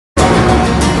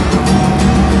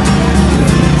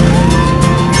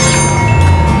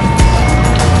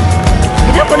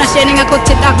sharing nga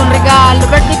kutsit akong regalo.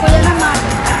 Birthday ko yan naman.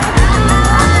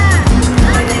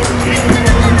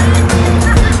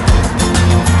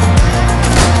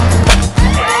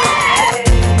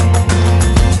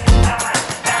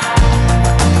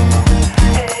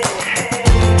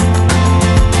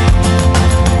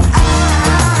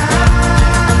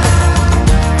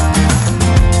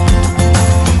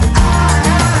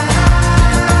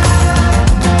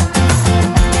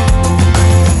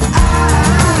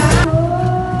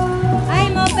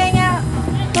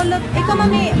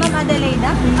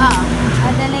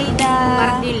 Layda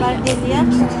Pardilla.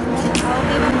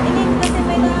 Okay, magtingin kasi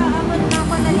may naamon na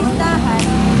ako na listahan.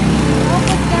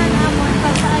 Focus ka na amon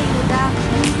pa sa Ayuda.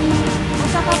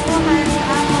 Usa ka po man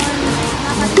amon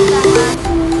nakalistahan.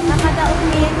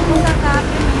 Nakadaungin usa ka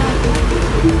pinag.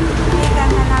 Ay ka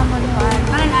na namon pa.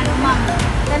 Ano ma'am?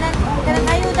 Kanang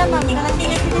Ayuda ma'am.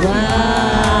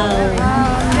 Wow!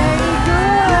 Very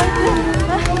good.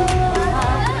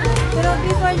 Pero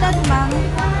before that ma'am,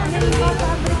 hindi ko sa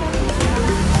Africa.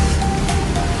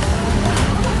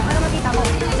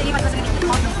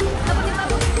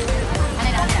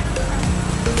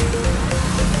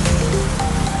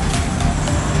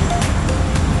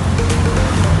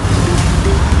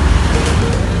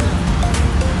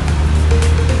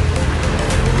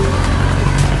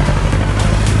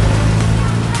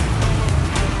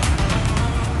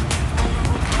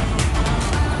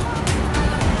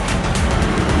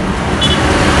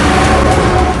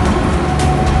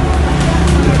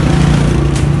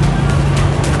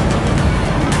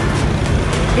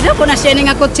 Ito ko na sharing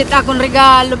nga kutsit akong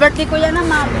regalo. Birthday ko yan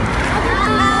naman.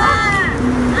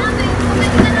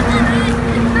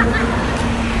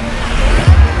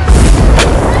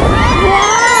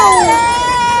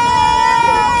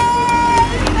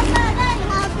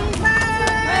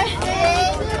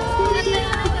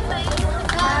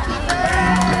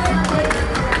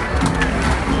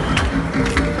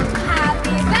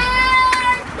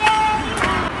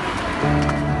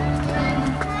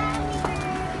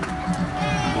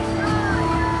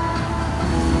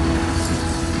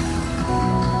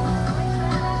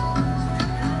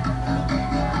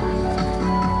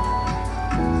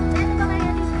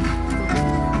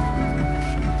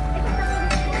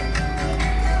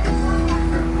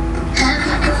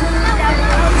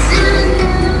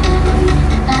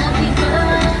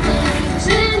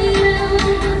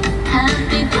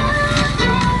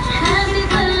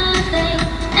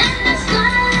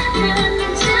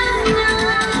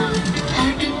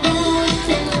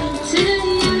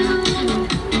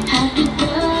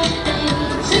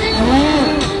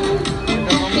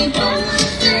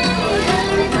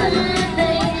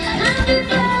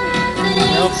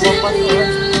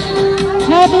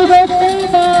 Happy birthday,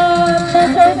 Mom!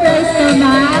 Na-surprise ka,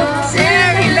 Mom?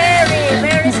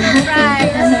 Very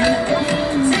surprise.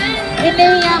 Hindi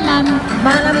niya, Ma'am.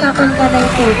 Baka papunta na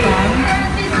itutan.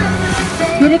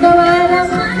 Hindi ko maalam.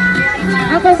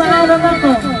 Ako, maalam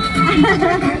ako.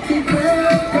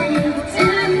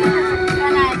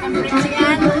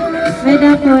 May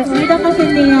da kasi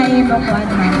hindi nga imo ko,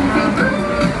 Ma'am.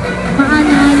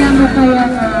 Maaalala mo kaya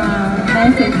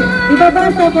message.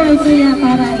 Ibabasa ko ito yan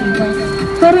para ito.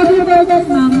 Pero before that,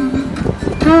 Ma'am,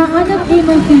 anong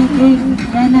imo feeling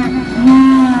na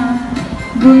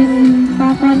din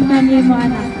pakontan imo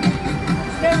anak?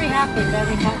 Very happy,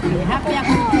 very happy. Happy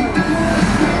ako.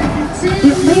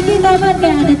 May kinaman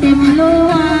kaya natin mo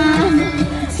luha.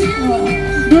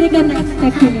 Diri ka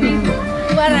na-expect niya.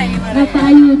 Waray.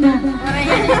 Nagpa-ayuda. Waray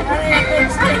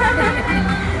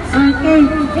Okay.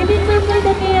 Hindi mo po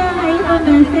na niya ay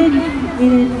message.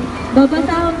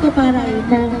 Babasahon ko para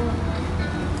ito.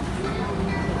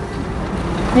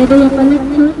 May daya palit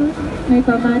po. May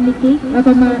pamani cake.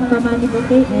 Pamani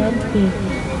bouquet and cake.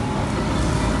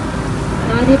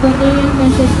 Nari po niya yung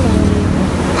message ko.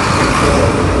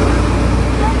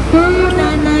 To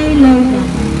Nanay Layda.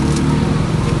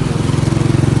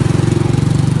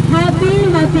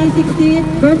 Happy 60th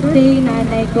birthday,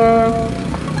 nanay ko.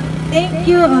 Thank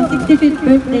you, 65th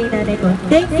birthday, nanay ko.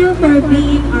 Thank you for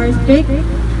being our strict,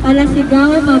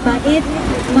 palasigaw, mabait,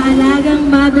 maalagang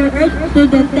Mother Earth to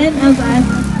the 10 of us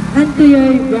and to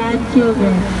your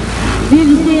grandchildren.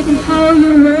 We've seen how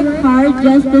you work hard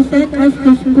just to send us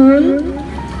to school,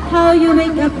 how you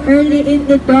wake up early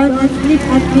in the dawn and sleep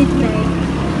at midnight.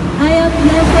 I am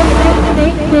blessed and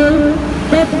thankful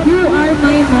that you are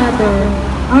my mother,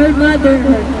 our Mother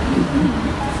Earth.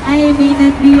 I may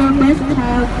not be your best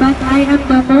child, but I am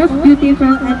the most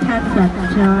beautiful and handsome.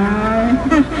 Char.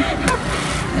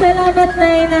 Salamat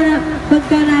na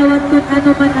pagkarawat kung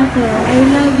ano man ako. I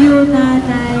love you,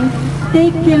 nanay.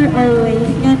 Take care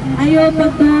always. And ayaw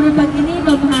pagturo pag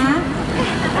ininom, ha?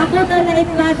 Ako na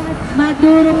lait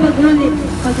maduro pag-ulit.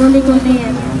 Pag-uli ko na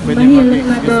yan. Mahilig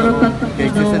maduro pag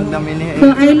So,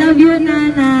 I love you,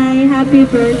 Nanay. Happy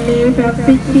birthday from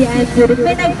Fritzie and Judith.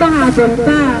 May nagpahabol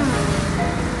pa.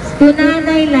 To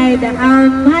Nanay Layda.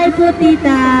 Hi po,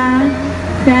 tita.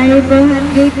 Dahil po,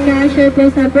 100 cashier po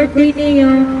sa birthday niyo.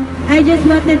 I just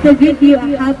wanted to give you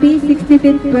a happy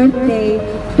 65th birthday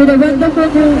to the wonderful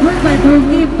woman who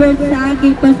gave birth sa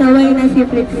aking pasaway na si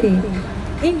Fritzie.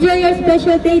 Enjoy your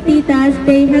special day, tita.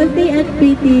 Stay healthy and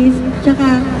pretty.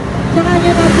 Tsaka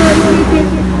nyo na po isipin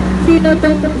sino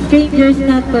tong strangers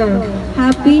na to.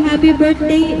 Happy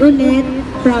birthday ulit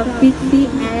from Fritzie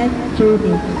and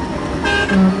Judith.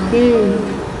 Okay.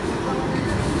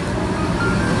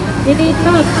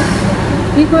 Initot.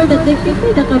 Before the cake,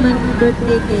 pwede ka man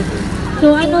birthday cake.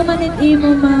 So, ano man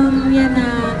imo ma'am yan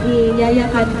na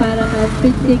iyayakan para ka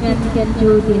Fritzie and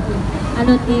Judith?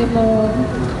 Ano imo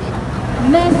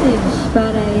message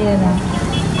para ira?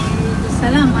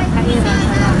 Salamat ka ira.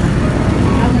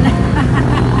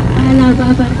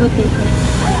 Halababan ko tito.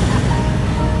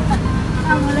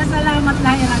 Wala salamat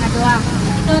lang ira nga duwa.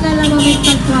 Ito na lang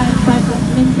mamit pag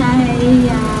mensahe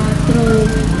iya through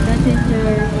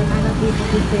messenger ano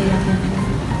binibigay ako.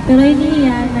 Pero hindi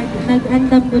yan,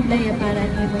 nag-andam good lang yan para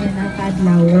hindi mo yan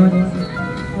nakadlawon.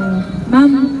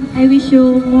 Ma'am, I wish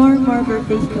you more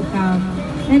birthdays to come.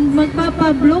 And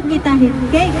magpapablow kita hit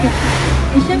cake.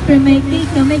 Siyempre may cake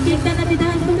ka. May cake ka na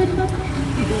titahan sulod mo.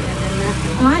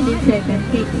 Din second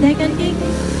cake. Second cake.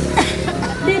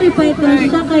 Diri pa ito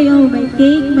siya kayo. May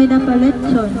cake, may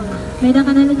napalechon. May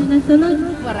nakanalechon na sulod.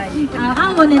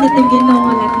 Amo na nitong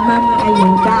ginuulat, Mama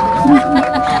Ayuda.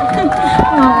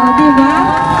 Oo, diba?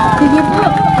 Sige po.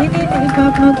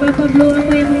 Magpapablow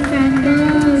ako yung candle.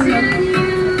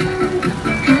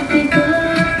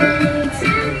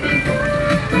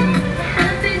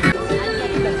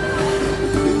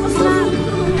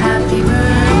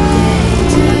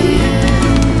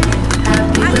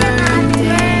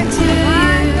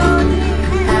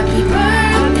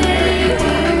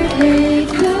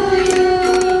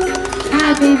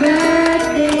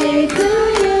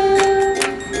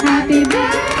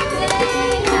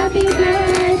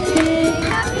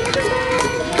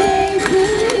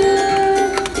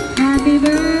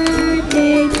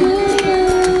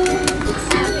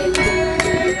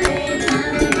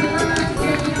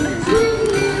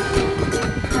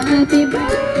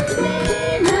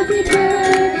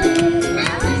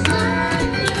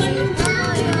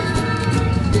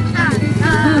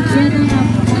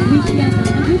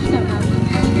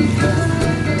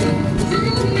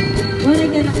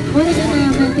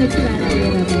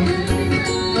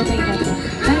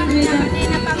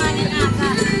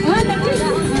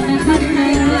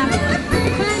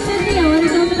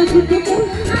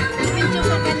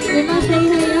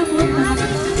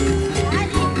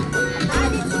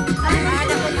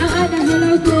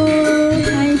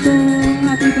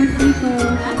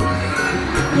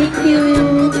 Thank you.